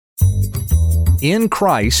In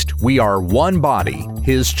Christ, we are one body,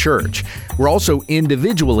 His church. We're also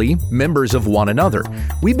individually members of one another.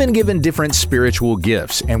 We've been given different spiritual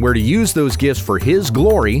gifts, and we're to use those gifts for His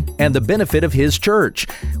glory and the benefit of His church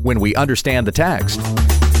when we understand the text.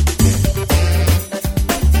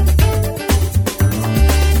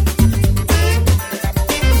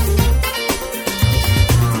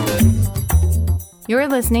 You're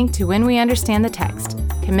listening to When We Understand the Text,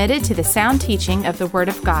 committed to the sound teaching of the Word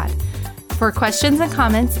of God. For questions and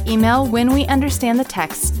comments, email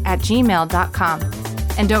whenweunderstandthetext@gmail.com.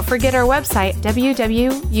 And don't forget our website, www.utt.com.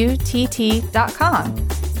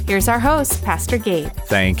 Here's our host, Pastor Gabe.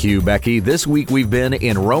 Thank you, Becky. This week we've been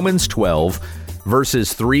in Romans 12,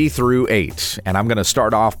 verses 3 through 8. And I'm going to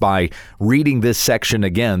start off by reading this section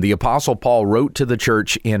again. The Apostle Paul wrote to the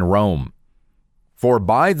church in Rome, "For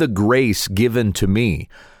by the grace given to me,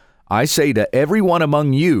 I say to everyone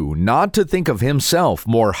among you not to think of himself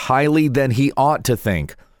more highly than he ought to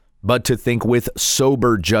think, but to think with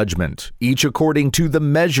sober judgment, each according to the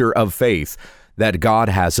measure of faith that God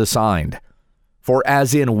has assigned. For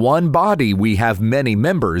as in one body we have many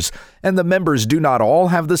members, and the members do not all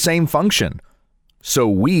have the same function, so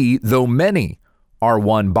we, though many, are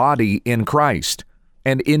one body in Christ,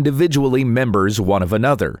 and individually members one of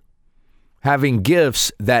another. Having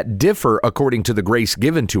gifts that differ according to the grace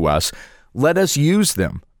given to us, let us use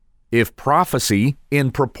them. If prophecy, in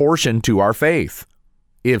proportion to our faith.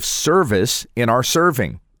 If service, in our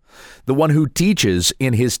serving. The one who teaches,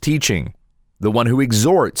 in his teaching. The one who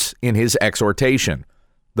exhorts, in his exhortation.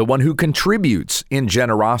 The one who contributes, in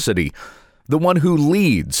generosity. The one who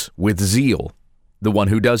leads, with zeal. The one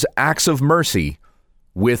who does acts of mercy,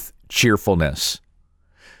 with cheerfulness."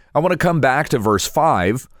 I want to come back to verse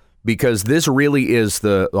 5, because this really is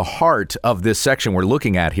the heart of this section we're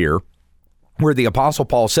looking at here, where the Apostle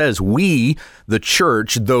Paul says, we, the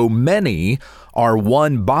church, though many, are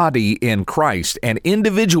one body in Christ. And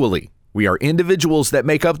individually, we are individuals that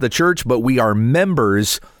make up the church, but we are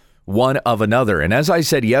members one of another. And as I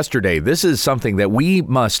said yesterday, this is something that we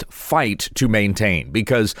must fight to maintain,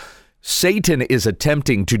 because Satan is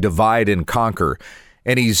attempting to divide and conquer,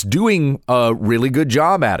 and he's doing a really good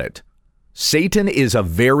job at it. Satan is a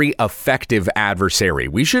very effective adversary.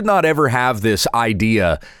 We should not ever have this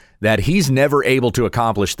idea that he's never able to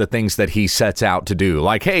accomplish the things that he sets out to do.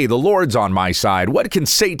 Like, hey, the Lord's on my side. What can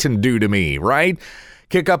Satan do to me, right?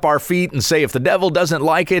 Kick up our feet and say if the devil doesn't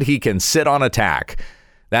like it, he can sit on attack.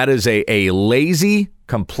 That is a lazy,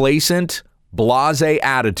 complacent, blasé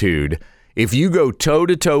attitude. If you go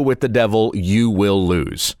toe-to-toe with the devil, you will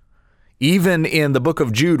lose. Even in the book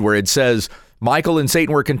of Jude, where it says, Michael and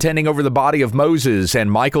Satan were contending over the body of Moses,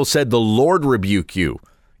 and Michael said, "The Lord rebuke you."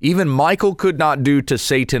 Even Michael could not do to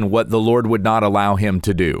Satan what the Lord would not allow him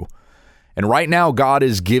to do. And right now, God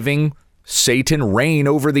is giving Satan reign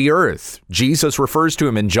over the earth. Jesus refers to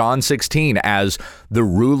him in John 16 as the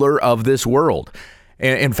ruler of this world.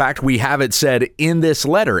 In fact, we have it said in this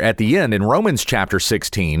letter at the end in Romans chapter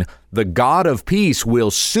 16, the God of peace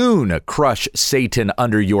will soon crush Satan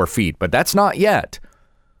under your feet. But that's not yet.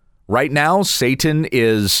 Right now, Satan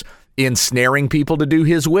is ensnaring people to do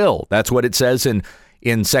his will. That's what it says in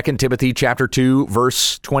 2 Timothy chapter 2,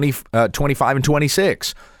 verse 25 and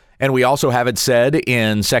 26. And we also have it said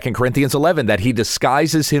in 2 Corinthians 11 that he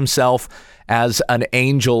disguises himself as an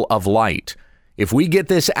angel of light. If we get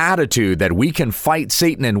this attitude that we can fight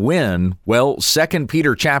Satan and win, well, 2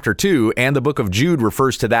 Peter chapter 2 and the book of Jude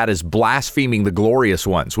refers to that as blaspheming the glorious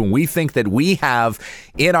ones. When we think that we have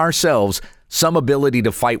in ourselves some ability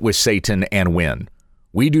to fight with Satan and win.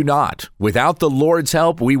 We do not. Without the Lord's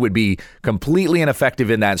help, we would be completely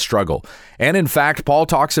ineffective in that struggle. And in fact, Paul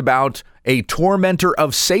talks about a tormentor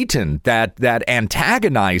of Satan that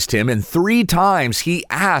antagonized him, and 3 times he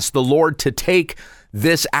asked the Lord to take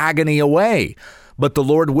this agony away. But the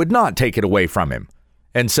Lord would not take it away from him,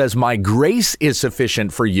 and says, "My grace is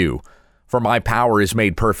sufficient for you, for my power is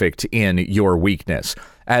made perfect in your weakness."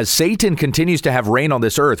 As Satan continues to have reign on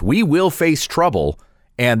this earth, we will face trouble,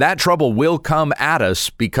 and that trouble will come at us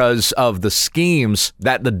because of the schemes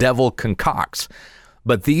that the devil concocts.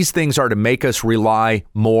 But these things are to make us rely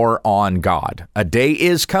more on God. A day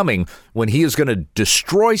is coming when he is going to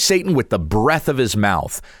destroy Satan with the breath of his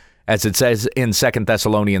mouth, as it says in 2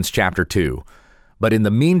 Thessalonians chapter 2. But in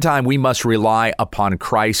the meantime, we must rely upon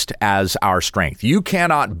Christ as our strength. You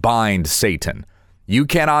cannot bind Satan. You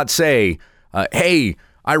cannot say, hey,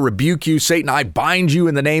 I rebuke you, Satan. I bind you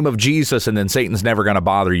in the name of Jesus, and then Satan's never going to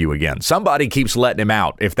bother you again. Somebody keeps letting him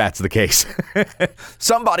out, if that's the case.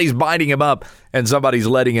 Somebody's binding him up, and somebody's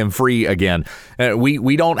letting him free again.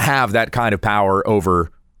 We don't have that kind of power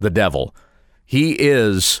over the devil. he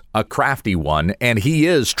is a crafty one, and he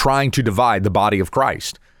is trying to divide the body of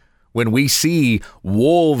Christ. When we see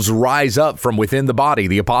wolves rise up from within the body,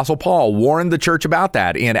 the Apostle Paul warned the church about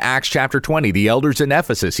that in Acts chapter 20, the elders in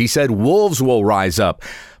Ephesus. He said, wolves will rise up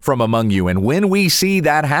from among you. And when we see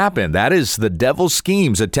that happen, that is the devil's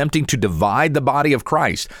schemes attempting to divide the body of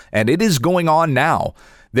Christ. And it is going on now.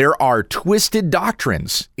 There are twisted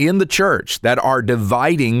doctrines in the church that are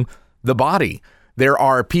dividing the body. There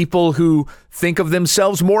are people who think of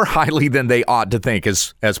themselves more highly than they ought to think,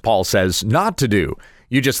 as Paul says not to do.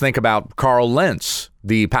 You just think about Carl Lentz,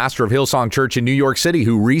 the pastor of Hillsong Church in New York City,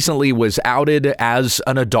 who recently was outed as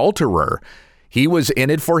an adulterer. He was in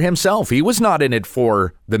it for himself. He was not in it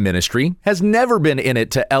for the ministry, has never been in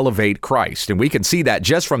it to elevate Christ. And we can see that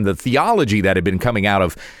just from the theology that had been coming out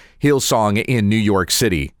of Hillsong in New York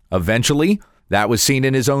City. Eventually, that was seen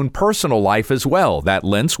in his own personal life as well, that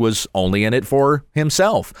Lentz was only in it for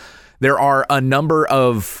himself. There are a number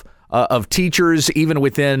of teachers, even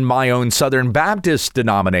within my own Southern Baptist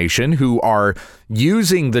denomination, who are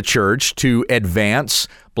using the church to advance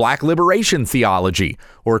black liberation theology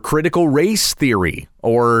or critical race theory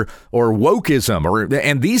or wokeism,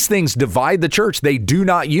 and these things divide the church. They do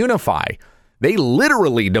not unify. They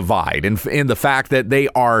literally divide in the fact that they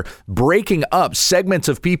are breaking up segments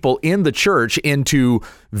of people in the church into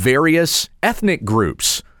various ethnic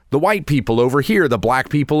groups. The white people over here, the black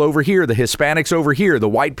people over here, the Hispanics over here, the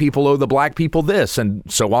white people owe the black people this, and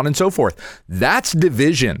so on and so forth. That's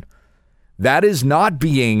division. That is not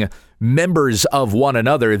being members of one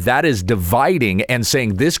another. That is dividing and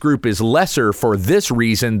saying this group is lesser for this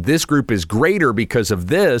reason, this group is greater because of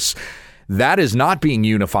this. That is not being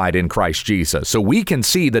unified in Christ Jesus. So we can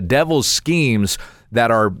see the devil's schemes that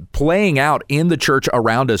are playing out in the church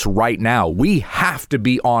around us right now. We have to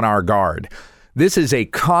be on our guard. This is a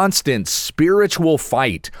constant spiritual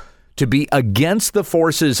fight to be against the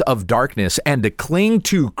forces of darkness and to cling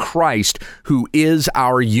to Christ, who is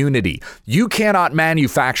our unity. You cannot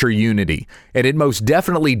manufacture unity, and it most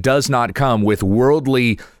definitely does not come with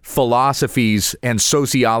worldly philosophies and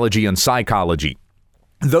sociology and psychology.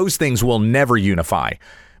 Those things will never unify.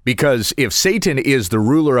 Because if Satan is the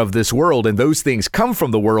ruler of this world and those things come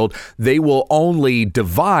from the world, they will only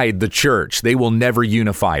divide the church. They will never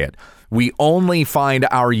unify it. We only find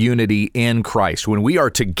our unity in Christ. When we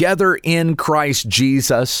are together in Christ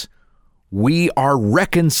Jesus, we are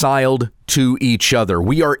reconciled to each other.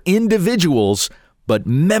 We are individuals, but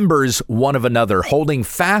members one of another, holding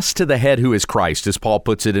fast to the head who is Christ, as Paul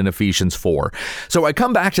puts it in Ephesians 4. So I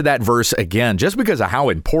come back to that verse again, just because of how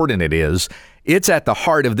important it is. It's at the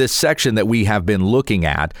heart of this section that we have been looking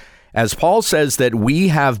at, as Paul says that we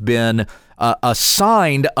have been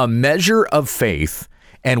assigned a measure of faith,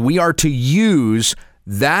 and we are to use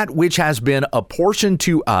that which has been apportioned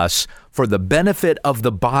to us for the benefit of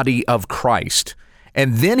the body of Christ.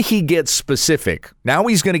 And then he gets specific. Now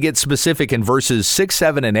he's going to get specific in verses 6,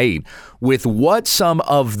 7, and 8 with what some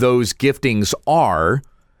of those giftings are.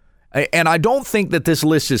 And I don't think that this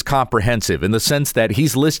list is comprehensive in the sense that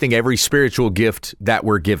he's listing every spiritual gift that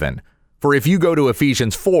we're given. For if you go to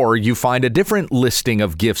Ephesians 4, you find a different listing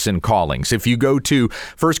of gifts and callings. If you go to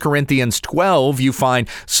 1 Corinthians 12, you find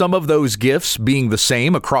some of those gifts being the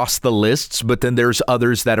same across the lists, but then there's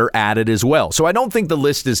others that are added as well. So I don't think the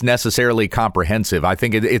list is necessarily comprehensive. I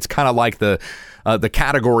think it's kind of like the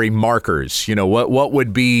category markers. You know, what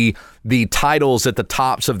would be the titles at the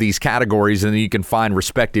tops of these categories, and then you can find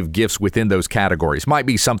respective gifts within those categories. Might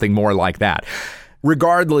be something more like that.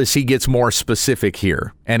 Regardless, he gets more specific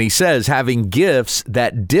here, and he says, having gifts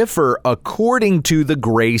that differ according to the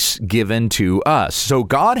grace given to us. So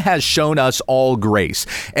God has shown us all grace.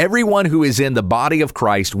 Everyone who is in the body of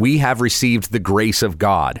Christ, we have received the grace of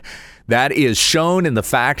God. That is shown in the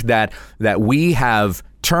fact that we have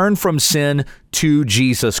turned from sin to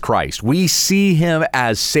Jesus Christ. We see him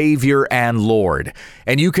as Savior and Lord.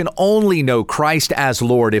 And you can only know Christ as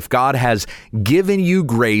Lord if God has given you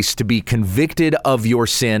grace to be convicted of your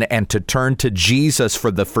sin and to turn to Jesus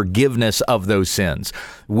for the forgiveness of those sins.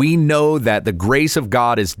 We know that the grace of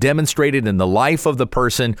God is demonstrated in the life of the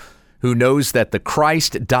person who knows that the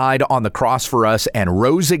Christ died on the cross for us and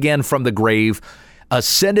rose again from the grave,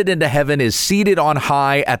 ascended into heaven, is seated on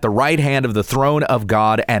high at the right hand of the throne of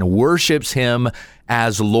God, and worships him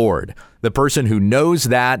as Lord. The person who knows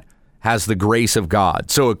that has the grace of God.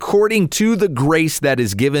 So according to the grace that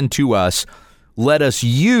is given to us, let us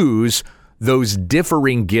use those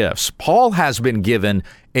differing gifts. Paul has been given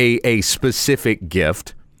a specific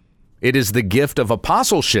gift. It is the gift of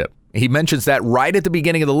apostleship. He mentions that right at the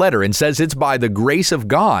beginning of the letter and says it's by the grace of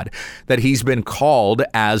God that he's been called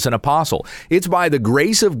as an apostle. It's by the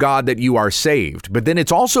grace of God that you are saved, but then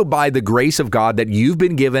it's also by the grace of God that you've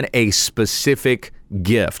been given a specific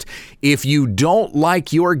gift. If you don't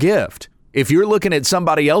like your gift, if you're looking at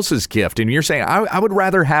somebody else's gift and you're saying, I would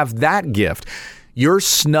rather have that gift, you're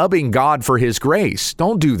snubbing God for his grace.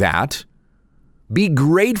 Don't do that. Be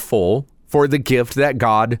grateful for the gift that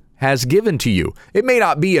God has given to you. It may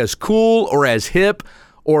not be as cool or as hip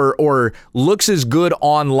or looks as good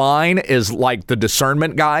online as like the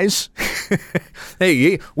discernment guys.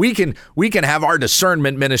 Hey, we can have our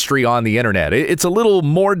discernment ministry on the internet. It's a little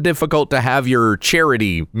more difficult to have your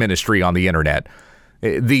charity ministry on the internet.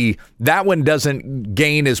 That one doesn't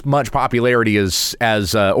gain as much popularity as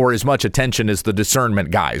or as much attention as the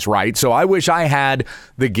discernment guys, right? So I wish I had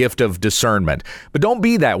the gift of discernment, but don't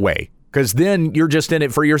be that way, because then you're just in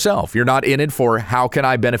it for yourself. You're not in it for how can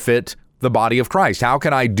I benefit the body of Christ? How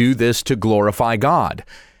can I do this to glorify God?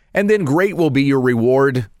 And then great will be your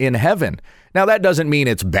reward in heaven. Now, that doesn't mean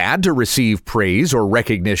it's bad to receive praise or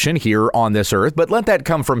recognition here on this earth, but let that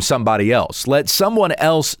come from somebody else. Let someone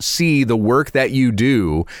else see the work that you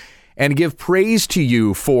do and give praise to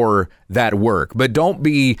you for that work. But don't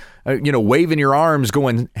be, waving your arms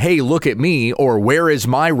going, hey, look at me, or where is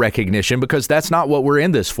my recognition? Because that's not what we're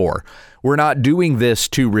in this for. We're not doing this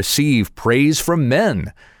to receive praise from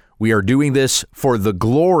men. We are doing this for the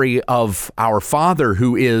glory of our Father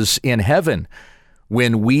who is in heaven.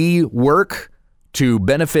 When we work to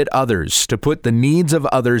benefit others, to put the needs of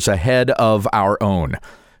others ahead of our own.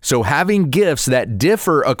 So having gifts that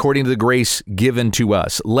differ according to the grace given to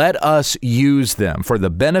us, let us use them for the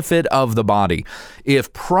benefit of the body.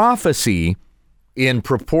 If prophecy in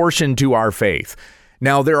proportion to our faith.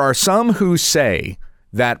 Now, there are some who say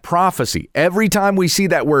that prophecy, every time we see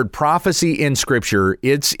that word prophecy in Scripture,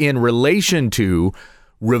 it's in relation to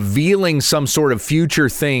revealing some sort of future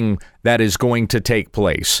thing that is going to take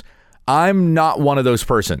place. I'm not one of those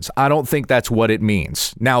persons. I don't think that's what it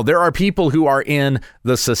means. Now, there are people who are in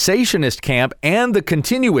the cessationist camp and the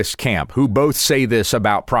continuist camp who both say this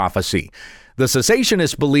about prophecy. The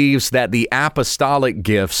cessationist believes that the apostolic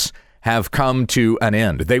gifts have come to an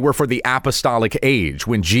end. They were for the apostolic age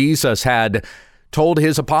when Jesus had told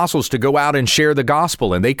his apostles to go out and share the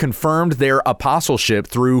gospel, and they confirmed their apostleship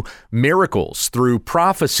through miracles, through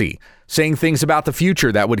prophecy, saying things about the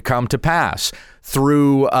future that would come to pass,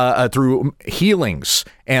 through healings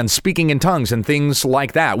and speaking in tongues and things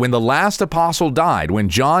like that. When the last apostle died, when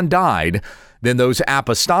John died, then those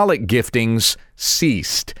apostolic giftings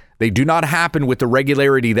ceased. They do not happen with the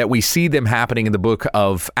regularity that we see them happening in the book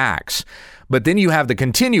of Acts. But then you have the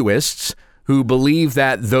continuists who believe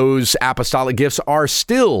that those apostolic gifts are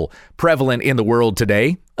still prevalent in the world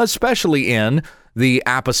today, especially in the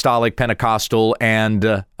apostolic, Pentecostal, and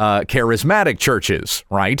charismatic churches,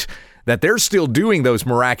 right? That they're still doing those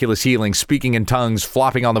miraculous healings, speaking in tongues,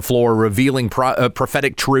 flopping on the floor, revealing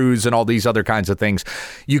prophetic truths, and all these other kinds of things.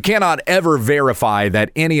 You cannot ever verify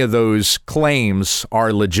that any of those claims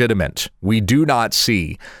are legitimate. We do not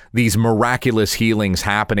see these miraculous healings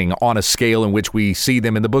happening on a scale in which we see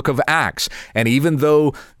them in the book of Acts. And even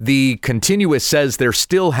though the continuous says they're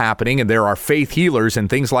still happening and there are faith healers and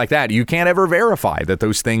things like that, you can't ever verify that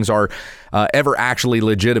those things are ever actually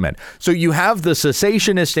legitimate. So you have the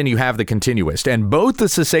cessationist and you have the continuist, and both the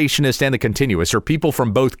cessationist and the continuist, or people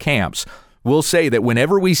from both camps, will say that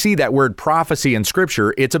whenever we see that word prophecy in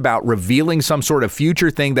Scripture, it's about revealing some sort of future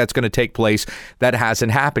thing that's going to take place that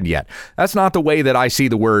hasn't happened yet. That's not the way that I see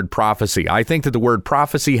the word prophecy. I think that the word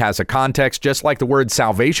prophecy has a context, just like the word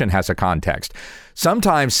salvation has a context.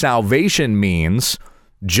 Sometimes salvation means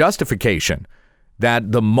justification,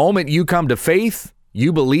 that the moment you come to faith,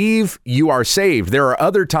 you believe, you are saved. There are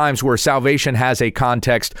other times where salvation has a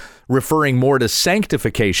context referring more to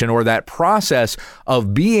sanctification, or that process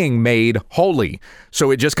of being made holy. So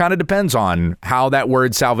it just kind of depends on how that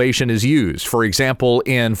word salvation is used. For example,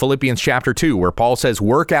 in Philippians chapter 2, where Paul says,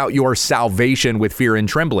 work out your salvation with fear and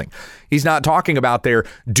trembling. He's not talking about there,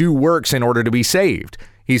 do works in order to be saved.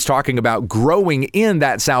 He's talking about growing in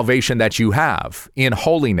that salvation that you have, in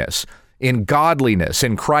holiness, in godliness,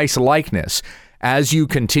 in Christ-likeness, as you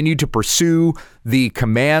continue to pursue the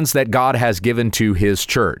commands that God has given to his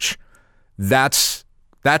church. That's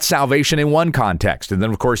salvation in one context. And then,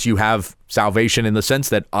 of course, you have salvation in the sense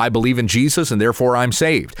that I believe in Jesus and therefore I'm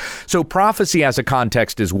saved. So prophecy has a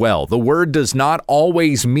context as well. The word does not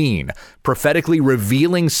always mean prophetically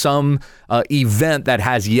revealing some event that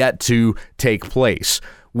has yet to take place.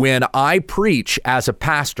 When I preach as a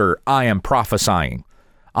pastor, I am prophesying.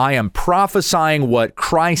 I am prophesying what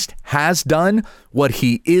Christ has done, what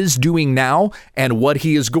he is doing now, and what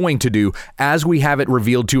he is going to do as we have it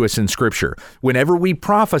revealed to us in Scripture. Whenever we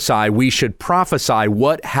prophesy, we should prophesy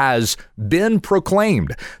what has been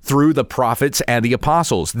proclaimed through the prophets and the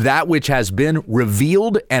apostles, that which has been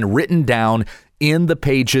revealed and written down in the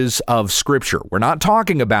pages of Scripture. We're not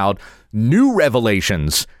talking about new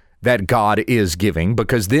revelations that God is giving,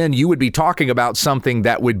 because then you would be talking about something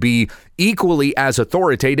that would be equally as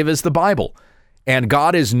authoritative as the Bible. And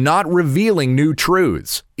God is not revealing new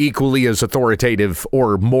truths equally as authoritative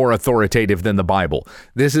or more authoritative than the Bible.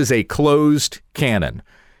 This is a closed canon.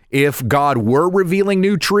 If God were revealing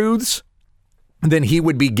new truths, then he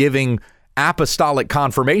would be giving apostolic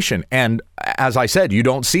confirmation. And as I said, you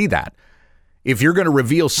don't see that. If you're going to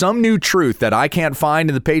reveal some new truth that I can't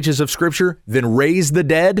find in the pages of Scripture, then raise the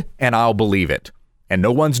dead and I'll believe it. And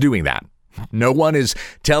no one's doing that. No one is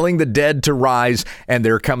telling the dead to rise and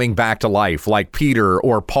they're coming back to life like Peter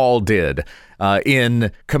or Paul did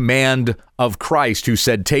in command of Christ, who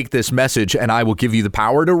said, take this message and I will give you the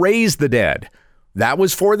power to raise the dead. That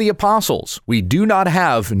was for the apostles. We do not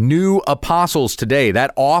have new apostles today.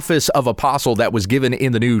 That office of apostle that was given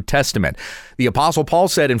in the New Testament. The apostle Paul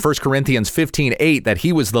said in 1 Corinthians 15:8 that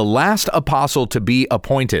he was the last apostle to be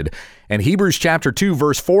appointed. And Hebrews chapter 2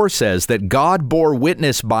 verse 4 says that God bore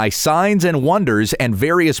witness by signs and wonders and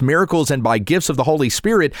various miracles and by gifts of the Holy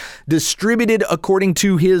Spirit distributed according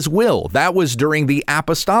to his will. That was during the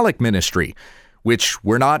apostolic ministry, which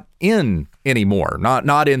we're not in anymore.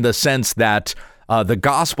 Not in the sense that the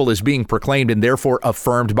gospel is being proclaimed and therefore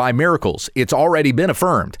affirmed by miracles. It's already been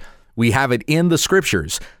affirmed. We have it in the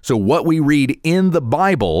Scriptures. So what we read in the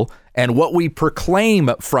Bible and what we proclaim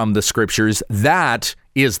from the Scriptures, that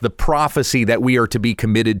is the prophecy that we are to be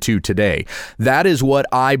committed to today. That is what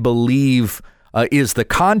I believe is the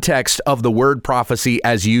context of the word prophecy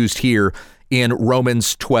as used here in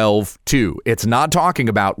Romans 12:2. It's not talking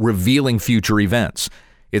about revealing future events.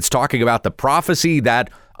 It's talking about the prophecy that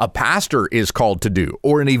a pastor is called to do,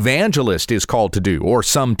 or an evangelist is called to do, or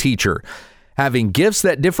some teacher. Having gifts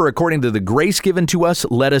that differ according to the grace given to us,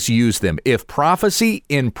 let us use them. If prophecy,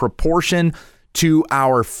 in proportion to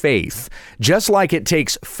our faith. Just like it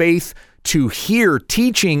takes faith to hear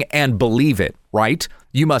teaching and believe it, right?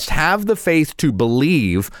 You must have the faith to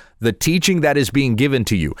believe the teaching that is being given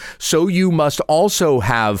to you. So you must also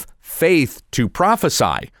have faith to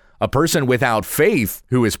prophesy. A person without faith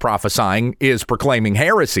who is prophesying is proclaiming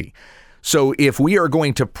heresy. So if we are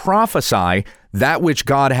going to prophesy that which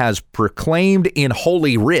God has proclaimed in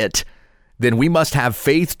Holy Writ, then we must have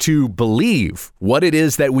faith to believe what it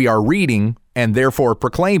is that we are reading and therefore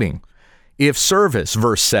proclaiming. If service,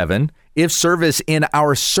 verse 7, if service in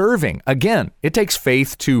our serving, again, it takes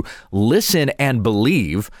faith to listen and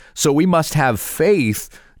believe. So we must have faith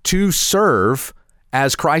to serve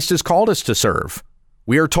as Christ has called us to serve.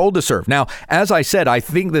 We are told to serve. Now, as I said, I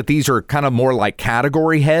think that these are kind of more like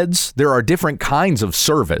category heads. There are different kinds of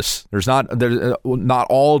service. There's not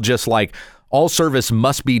all just like all service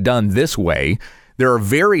must be done this way. There are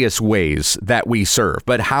various ways that we serve.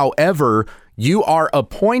 But however you are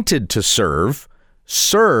appointed to serve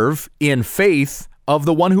in faith of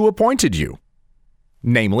the one who appointed you,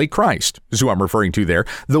 namely Christ, is who I'm referring to there,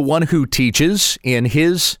 the one who teaches in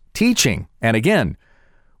his teaching. And again,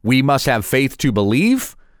 we must have faith to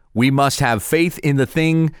believe. We must have faith in the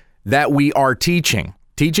thing that we are teaching.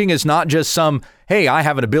 Teaching is not just some, hey, I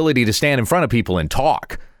have an ability to stand in front of people and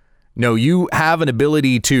talk. No, you have an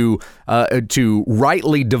ability to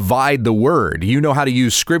rightly divide the word. You know how to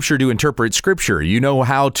use Scripture to interpret Scripture. You know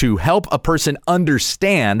how to help a person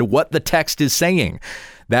understand what the text is saying.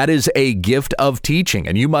 That is a gift of teaching,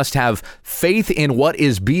 and you must have faith in what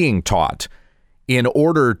is being taught in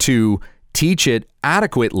order to teach it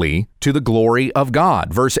adequately to the glory of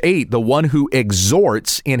God. Verse 8, the one who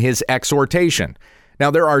exhorts in his exhortation.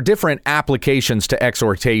 Now, there are different applications to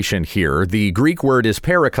exhortation here. The Greek word is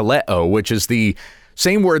parakaleo, which is the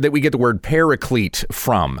same word that we get the word paraclete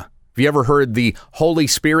from. Have you ever heard the Holy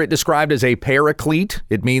Spirit described as a paraclete?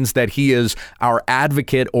 It means that he is our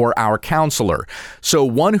advocate or our counselor. So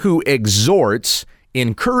one who exhorts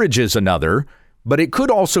encourages another, but it could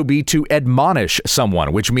also be to admonish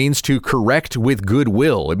someone, which means to correct with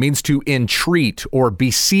goodwill. It means to entreat or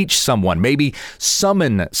beseech someone, maybe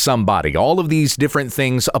summon somebody. All of these different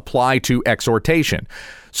things apply to exhortation.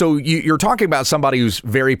 So you're talking about somebody who's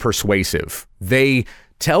very persuasive. They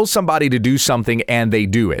tell somebody to do something and they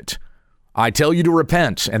do it. I tell you to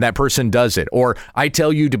repent and that person does it. Or I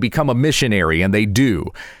tell you to become a missionary and they do.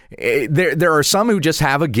 There are some who just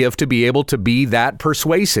have a gift to be able to be that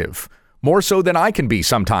persuasive. more so than I can be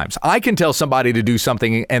sometimes. I can tell somebody to do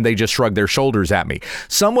something and they just shrug their shoulders at me.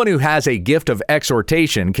 Someone who has a gift of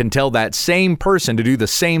exhortation can tell that same person to do the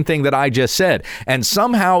same thing that I just said, and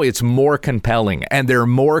somehow it's more compelling and they're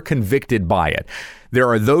more convicted by it. There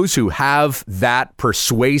are those who have that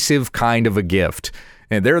persuasive kind of a gift.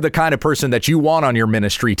 And they're the kind of person that you want on your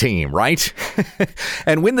ministry team, right?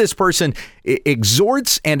 And when this person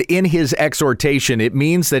exhorts, and in his exhortation, it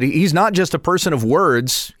means that he's not just a person of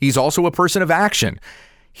words, he's also a person of action.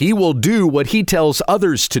 He will do what he tells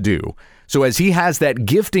others to do. So as he has that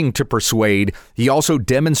gifting to persuade, he also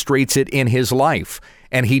demonstrates it in his life.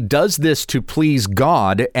 And he does this to please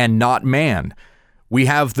God and not man. We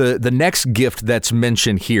have the next gift that's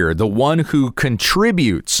mentioned here, the one who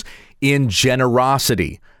contributes in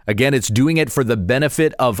generosity. Again, it's doing it for the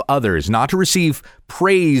benefit of others, not to receive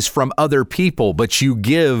praise from other people, but you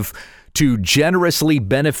give to generously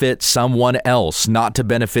benefit someone else, not to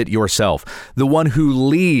benefit yourself. The one who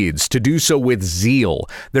leads, to do so with zeal.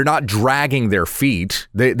 They're not dragging their feet.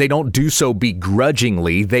 They don't do so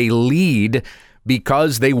begrudgingly. They lead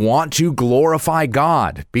because they want to glorify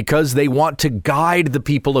God, because they want to guide the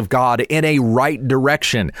people of God in a right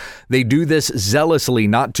direction. They do this zealously,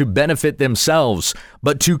 not to benefit themselves,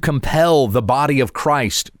 but to compel the body of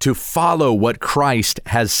Christ to follow what Christ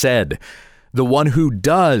has said. The one who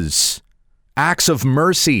does acts of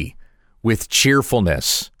mercy with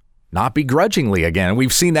cheerfulness, not begrudgingly. Again,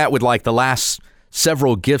 we've seen that with like the last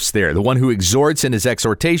several gifts there. The one who exhorts in his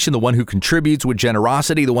exhortation, the one who contributes with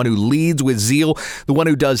generosity, the one who leads with zeal, the one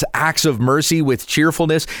who does acts of mercy with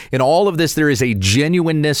cheerfulness. In all of this, there is a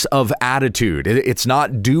genuineness of attitude. It's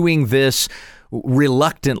not doing this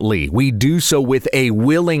reluctantly. We do so with a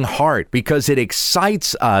willing heart because it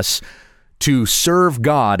excites us to serve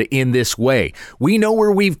God in this way. We know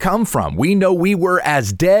where we've come from. We know we were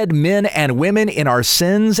as dead men and women in our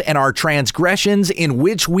sins and our transgressions in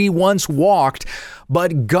which we once walked,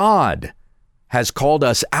 but God has called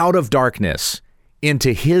us out of darkness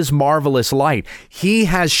into his marvelous light. He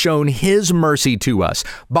has shown his mercy to us.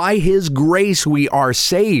 By his grace, we are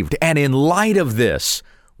saved. And in light of this,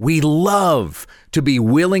 we love to be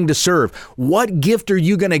willing to serve. What gift are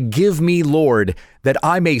you going to give me, Lord, that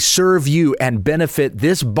I may serve you and benefit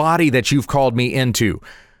this body that you've called me into?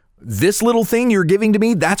 This little thing you're giving to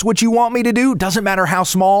me, that's what you want me to do? Doesn't matter how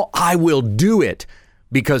small, I will do it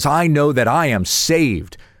because I know that I am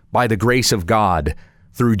saved by the grace of God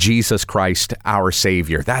through Jesus Christ, our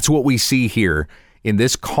Savior. That's what we see here in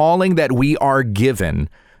this calling that we are given,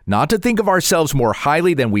 not to think of ourselves more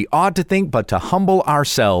highly than we ought to think, but to humble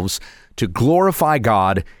ourselves to glorify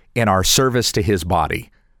God in our service to his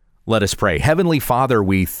body. Let us pray. Heavenly Father,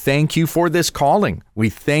 we thank you for this calling. We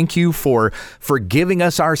thank you for forgiving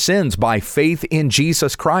us our sins by faith in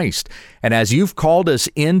Jesus Christ. And as you've called us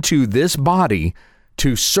into this body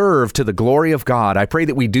to serve to the glory of God, I pray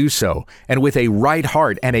that we do so, and with a right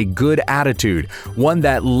heart and a good attitude, one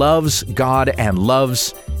that loves God and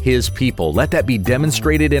loves his people. Let that be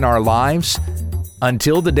demonstrated in our lives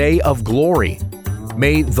until the day of glory.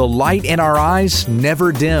 May the light in our eyes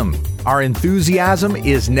never dim. Our enthusiasm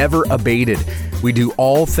is never abated. We do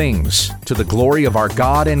all things to the glory of our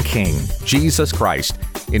God and King, Jesus Christ,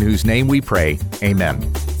 in whose name we pray. Amen.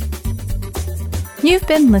 You've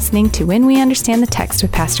been listening to When We Understand the Text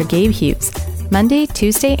with Pastor Gabe Hughes. Monday,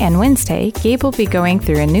 Tuesday, and Wednesday, Gabe will be going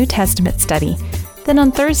through a New Testament study. Then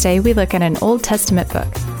on Thursday, we look at an Old Testament book.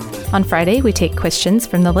 On Friday, we take questions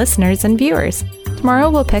from the listeners and viewers.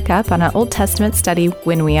 Tomorrow, we'll pick up on an Old Testament study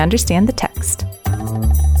when we understand the text.